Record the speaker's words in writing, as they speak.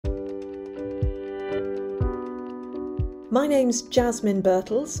My name's Jasmine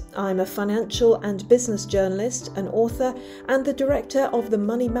Birtles. I'm a financial and business journalist, an author, and the director of the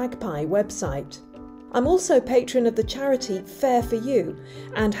Money Magpie website. I'm also patron of the charity Fair for You,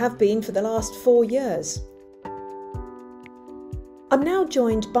 and have been for the last 4 years. I'm now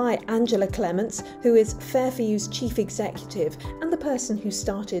joined by Angela Clements, who is Fair for You's chief executive and the person who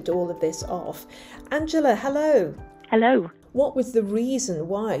started all of this off. Angela, hello. Hello. What was the reason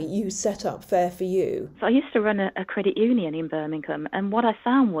why you set up Fair for You? So I used to run a credit union in Birmingham, and what I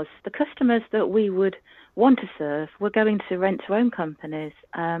found was the customers that we would want to serve were going to rent-to-own companies,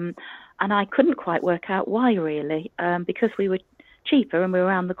 and I couldn't quite work out why, really, because we were cheaper and we were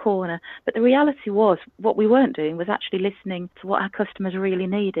around the corner. But the reality was what we weren't doing was actually listening to what our customers really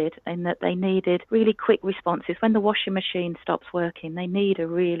needed, in that they needed really quick responses. When the washing machine stops working, they need a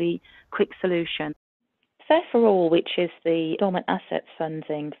really quick solution. Fair for All, which is the dormant assets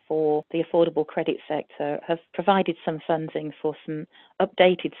funding for the affordable credit sector, have provided some funding for some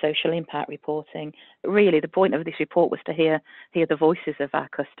updated social impact reporting. Really, the point of this report was to hear the voices of our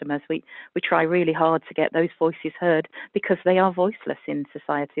customers. We try really hard to get those voices heard because they are voiceless in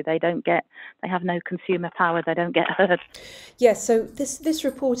society. They have no consumer power. They don't get heard. Yes, so this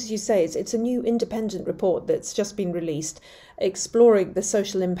report, as you say, it's a new independent report that's just been released, exploring the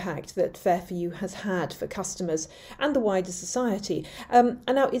social impact that Fair for You has had for customers and the wider society. And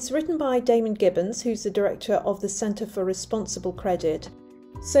now it's written by Damon Gibbons, who's the director of the Centre for Responsible Credit.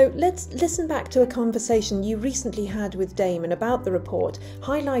 So let's listen back to a conversation you recently had with Damon about the report,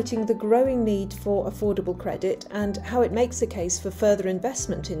 highlighting the growing need for affordable credit and how it makes a case for further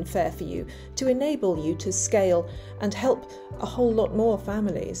investment in Fair for You to enable you to scale and help a whole lot more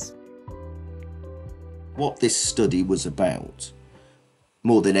families. What this study was about,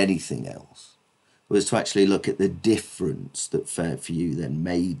 more than anything else, was to actually look at the difference that Fair for You then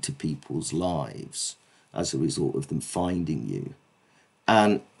made to people's lives as a result of them finding you.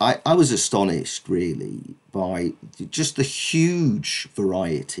 And I was astonished, really, by just the huge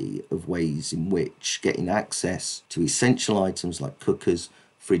variety of ways in which getting access to essential items like cookers,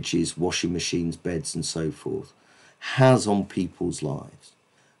 fridges, washing machines, beds and so forth has on people's lives.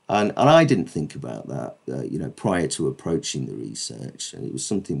 And I didn't think about that, prior to approaching the research. And it was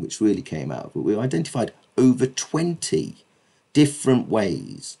something which really came out of it. We identified over 20 different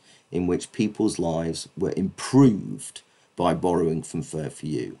ways in which people's lives were improved by borrowing from Fair for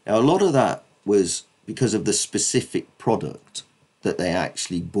You. Now, a lot of that was because of the specific product that they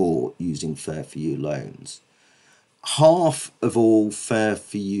actually bought using Fair for You loans. Half of all Fair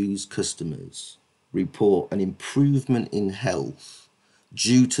for You's customers report an improvement in health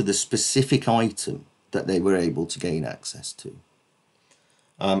due to the specific item that they were able to gain access to.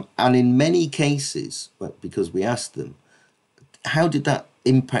 And in many cases, because we asked them, how did that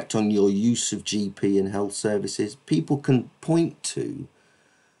impact on your use of GP and health services? People can point to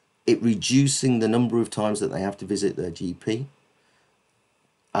it reducing the number of times that they have to visit their GP,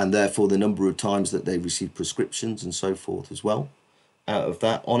 and therefore the number of times that they receive prescriptions and so forth as well. Out of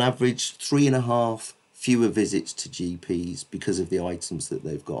that, on average, 3.5 fewer visits to GPs because of the items that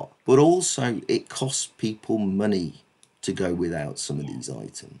they've got. But also it costs people money to go without some of these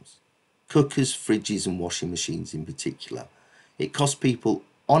items. Cookers, fridges and washing machines in particular. It costs people,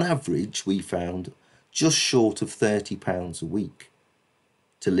 on average, we found, just short of £30 a week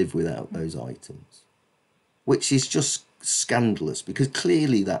to live without those items, which is just scandalous because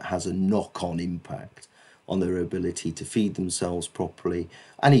clearly that has a knock-on impact on their ability to feed themselves properly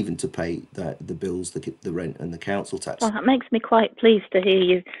and even to pay the bills, the rent and the council tax. Well, that makes me quite pleased to hear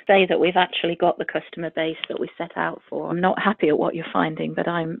you say that we've actually got the customer base that we set out for. I'm not happy at what you're finding, but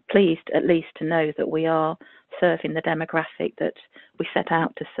I'm pleased at least to know that we are serving the demographic that we set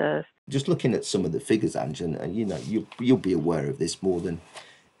out to serve. Just looking at some of the figures, Ange, and you'll be aware of this more than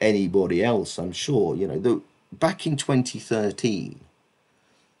anybody else, I'm sure. Back in 2013,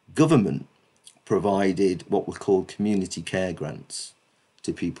 government provided what were called community care grants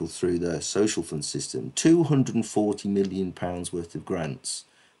to people through the social fund system. £240 million worth of grants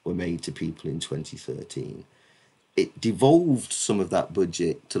were made to people in 2013. It devolved some of that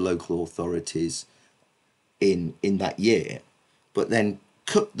budget to local authorities in that year, but then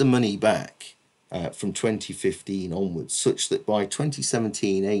cut the money back from 2015 onwards, such that by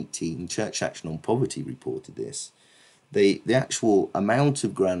 2017-18, Church Action on Poverty reported this, the actual amount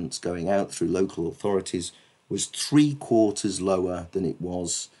of grants going out through local authorities was 3/4 lower than it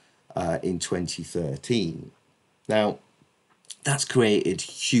was in 2013. Now, that's created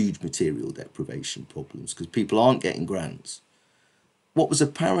huge material deprivation problems because people aren't getting grants. What was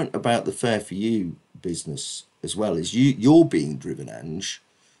apparent about the Fair for You business as well is you're being driven, Ange,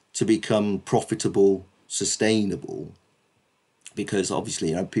 to become profitable, sustainable because obviously,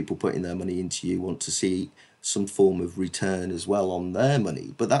 you know, people putting their money into you want to see some form of return as well on their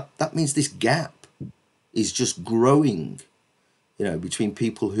money. But that means this gap is just growing, you know, between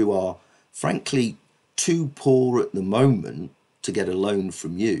people who are frankly too poor at the moment to get a loan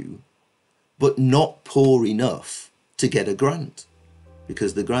from you, but not poor enough to get a grant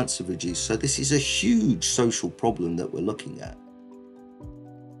because the grants have reduced. So this is a huge social problem that we're looking at.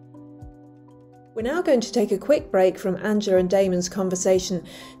 We're now going to take a quick break from Angela and Damon's conversation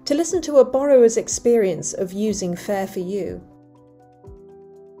to listen to a borrower's experience of using Fair for You.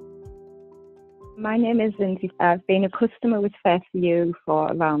 My name is Lindsay. I've been a customer with Fair for You for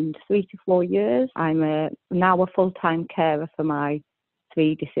around 3 to 4 years. I'm now a full-time carer for my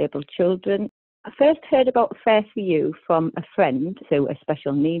 3 disabled children. I first heard about Fair for You from a friend through a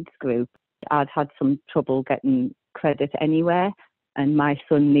special needs group. I'd had some trouble getting credit anywhere, and my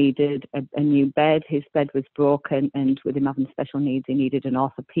son needed a new bed. His bed was broken, and with him having special needs, he needed an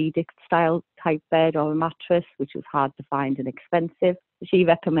orthopedic style type bed or a mattress, which was hard to find and expensive. She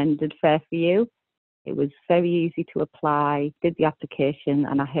recommended Fair for You. It was very easy to apply, did the application,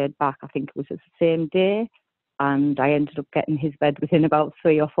 and I heard back, I think it was the same day, and I ended up getting his bed within about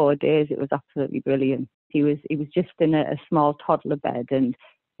 3 or 4 days. It was absolutely brilliant. He was just in a small toddler bed, and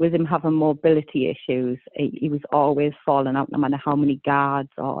with him having mobility issues, he was always falling out no matter how many guards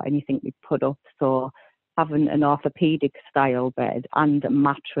or anything we put up. So having an orthopedic style bed and a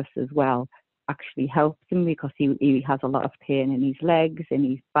mattress as well actually helped him, because he has a lot of pain in his legs, in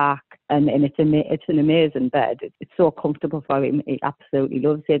his back, and it's an amazing bed. It's so comfortable for him. He absolutely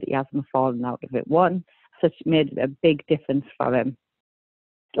loves it. He hasn't fallen out of it once. So it made a big difference for him.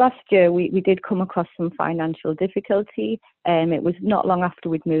 Last year, we did come across some financial difficulty. It was not long after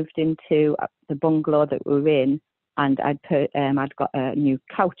we'd moved into the bungalow that we were in, and I'd got a new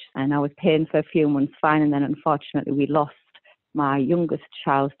couch, and I was paying for a few months fine, and then unfortunately we lost my youngest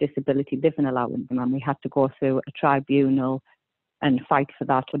child's disability living allowance, and we had to go through a tribunal and fight for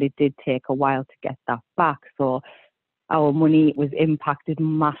that, but it did take a while to get that back. So our money was impacted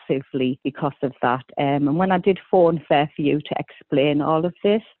massively because of that. And when I did phone Fair for You to explain all of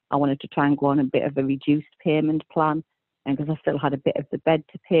this, I wanted to try and go on a bit of a reduced payment plan, and because I still had a bit of the bed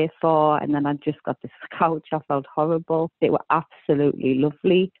to pay for, and then I just got this couch. I felt horrible. They were absolutely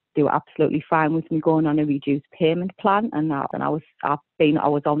lovely. They were absolutely fine with me going on a reduced payment plan, and I was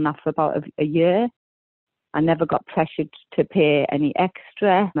on that for about a year. I never got pressured to pay any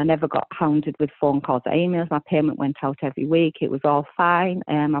extra. I never got hounded with phone calls or emails. My payment went out every week. It was all fine.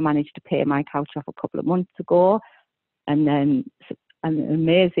 I managed to pay my couch off a couple of months ago. And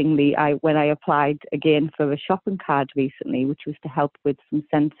amazingly, when I applied again for a shopping card recently, which was to help with some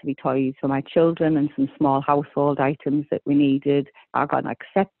sensory toys for my children and some small household items that we needed, I got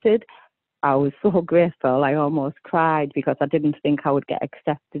accepted. I was so grateful. I almost cried because I didn't think I would get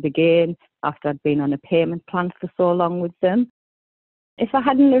accepted again after I'd been on a payment plan for so long with them. If I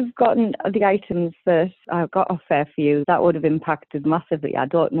hadn't have gotten the items that I got off Fair for You, that would have impacted massively. I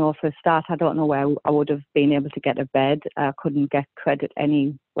don't know, for a start, I don't know where I would have been able to get a bed. I couldn't get credit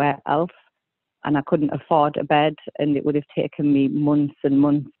anywhere else, and I couldn't afford a bed, and it would have taken me months and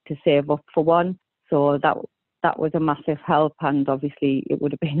months to save up for one. So that was a massive help, and obviously it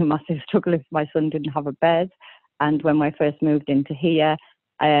would have been a massive struggle if my son didn't have a bed. And when I first moved into here,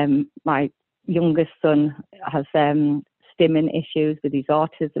 my youngest son has stimming issues with his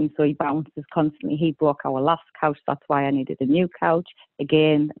autism, so he bounces constantly. He broke our last couch, that's why I needed a new couch.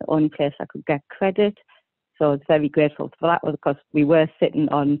 Again, the only place I could get credit. So I was very grateful for that, because we were sitting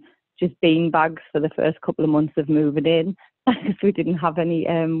on just bean bags for the first couple of months of moving in, because we didn't have any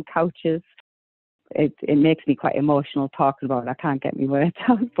couches. It makes me quite emotional talking about it. I can't get my words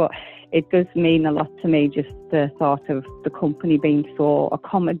out, but it does mean a lot to me, just the thought of the company being so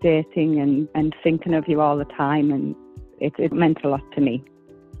accommodating and thinking of you all the time, and it meant a lot to me.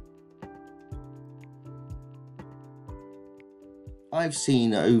 I've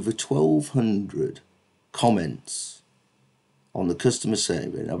seen over 1,200 comments on the customer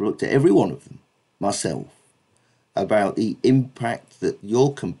survey, and I've looked at every one of them myself, about the impact that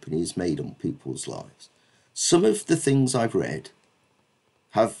your company has made on people's lives. Some of the things I've read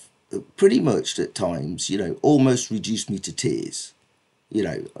have pretty much at times, you know, almost reduced me to tears. You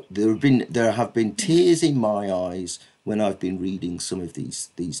know, there have been tears in my eyes when I've been reading some of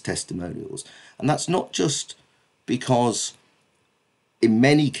these testimonials. And that's not just because in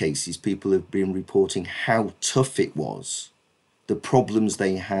many cases people have been reporting how tough it was, the problems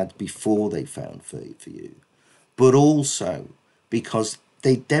they had before they found Fair for You, but also because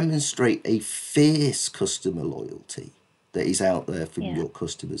they demonstrate a fierce customer loyalty. that is out there from Yeah. your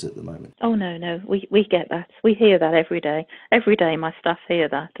customers at the moment? Oh, no. We get that. We hear that every day. Every day my staff hear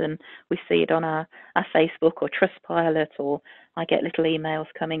that, and we see it on our Facebook or Trustpilot, or I get little emails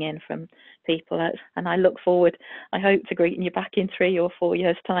coming in from people, and I look forward, I hope, to greeting you back in 3 or 4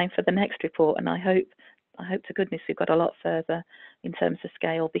 years' time for the next report, and I hope to goodness we've got a lot further in terms of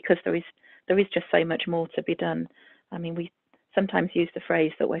scale, because there is just so much more to be done. I mean, we sometimes use the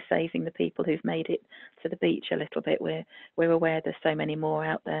phrase that we're saving the people who've made it to the beach a little bit. We're aware there's so many more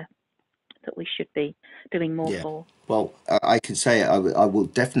out there that we should be doing more for. Well, I can say I will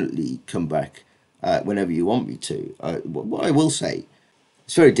definitely come back whenever you want me to. What I will say,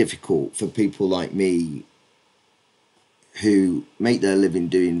 it's very difficult for people like me who make their living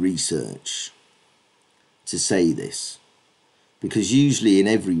doing research to say this, because usually in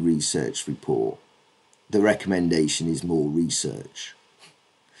every research report, the recommendation is more research.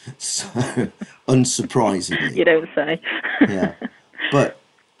 So, unsurprisingly. You don't say. Yeah. But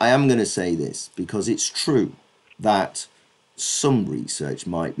I am going to say this because it's true that some research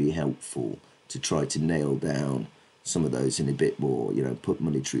might be helpful to try to nail down some of those in a bit more, put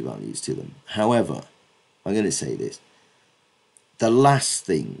monetary values to them. However, I'm going to say this. The last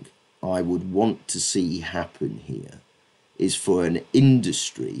thing I would want to see happen here is for an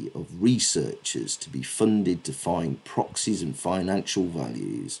industry of researchers to be funded to find proxies and financial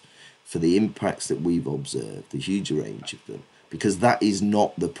values for the impacts that we've observed, a huge range of them, because that is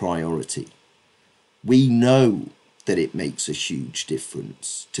not the priority. We know that it makes a huge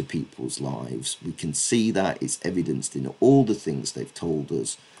difference to people's lives. We can see that. It's evidenced in all the things they've told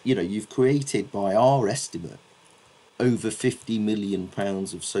us. You've created, by our estimate, over £50 million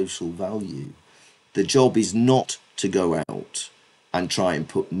of social value. The job is not to go out and try and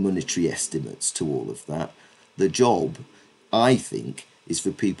put monetary estimates to all of that. The job, I think, is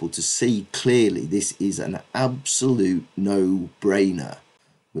for people to see clearly this is an absolute no-brainer.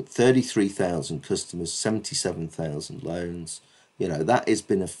 With 33,000 customers, 77,000 loans, that has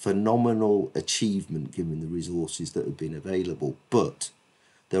been a phenomenal achievement given the resources that have been available. But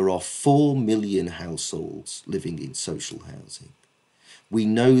there are 4 million households living in social housing. We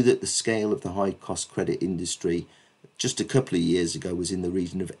know that the scale of the high-cost credit industry just a couple of years ago was in the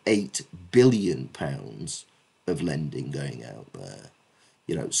region of £8 billion of lending going out there.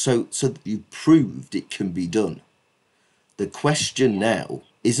 So you proved it can be done. The question now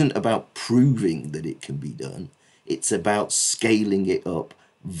isn't about proving that it can be done. It's about scaling it up,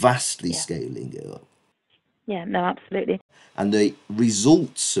 vastly scaling it up. Yeah, no, absolutely. And the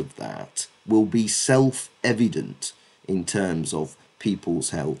results of that will be self-evident in terms of people's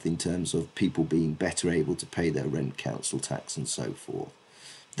health, in terms of people being better able to pay their rent, council tax and so forth.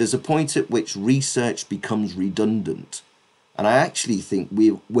 There's a point at which research becomes redundant. And I actually think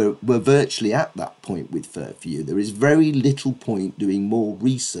we're virtually at that point with Fair For You. There is very little point doing more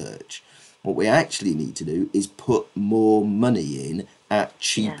research. What we actually need to do is put more money in at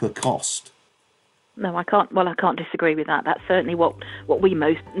cheaper cost. No, I can't disagree with that. That's certainly what we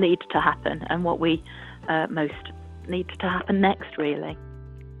most need to happen, and what we most need to happen next, really.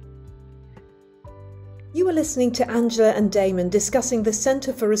 You are listening to Angela and Damon discussing the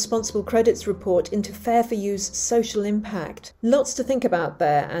Centre for Responsible Credit's report into Fair For You's social impact. Lots to think about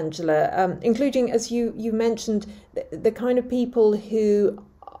there, Angela, including, as you mentioned, the kind of people who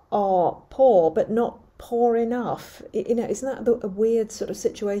are poor but not poor enough. Isn't that a weird sort of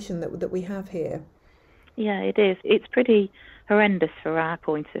situation that we have here? Yeah, it is. It's pretty horrendous from our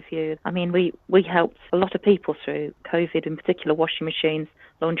point of view. I mean, we helped a lot of people through COVID, in particular washing machines,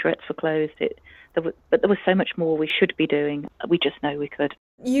 laundrettes were closed. But there was so much more we should be doing. We just know we could.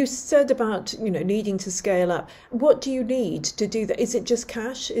 You said about, needing to scale up. What do you need to do that? Is it just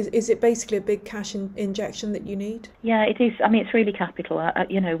cash? Is it basically a big cash injection that you need? Yeah, it is. I mean, it's really capital.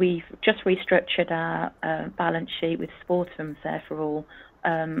 We've just restructured our balance sheet with support from Fair For All.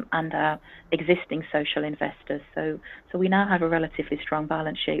 And our existing social investors. So we now have a relatively strong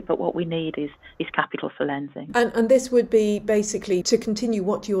balance sheet, but what we need is capital for lending. And this would be basically to continue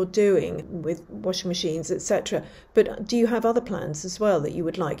what you're doing with washing machines, etc. But do you have other plans as well that you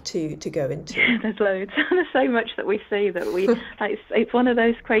would like to go into? There's loads. There's so much that we see that it's one of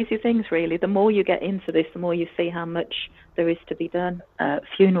those crazy things, really. The more you get into this, the more you see how much there is to be done.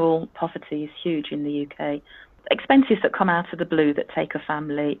 Funeral poverty is huge in the UK. Expenses that come out of the blue that take a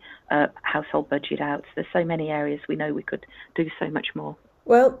family household budget out. There's so many areas we know we could do so much more.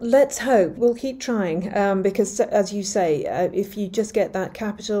 Well, let's hope. We'll keep trying because, as you say, if you just get that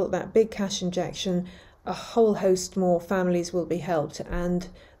capital, that big cash injection, a whole host more families will be helped, and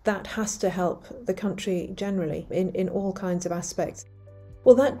that has to help the country generally in all kinds of aspects.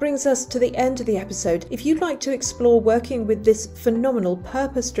 Well, that brings us to the end of the episode. If you'd like to explore working with this phenomenal,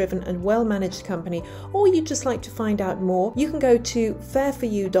 purpose-driven and well-managed company, or you'd just like to find out more, you can go to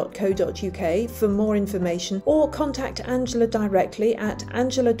fairforyou.co.uk for more information, or contact Angela directly at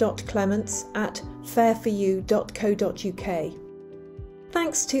angela.clements@fairforyou.co.uk.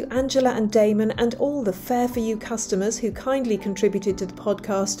 Thanks to Angela and Damon and all the Fair For You customers who kindly contributed to the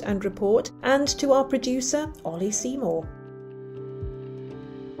podcast and report, and to our producer, Ollie Seymour.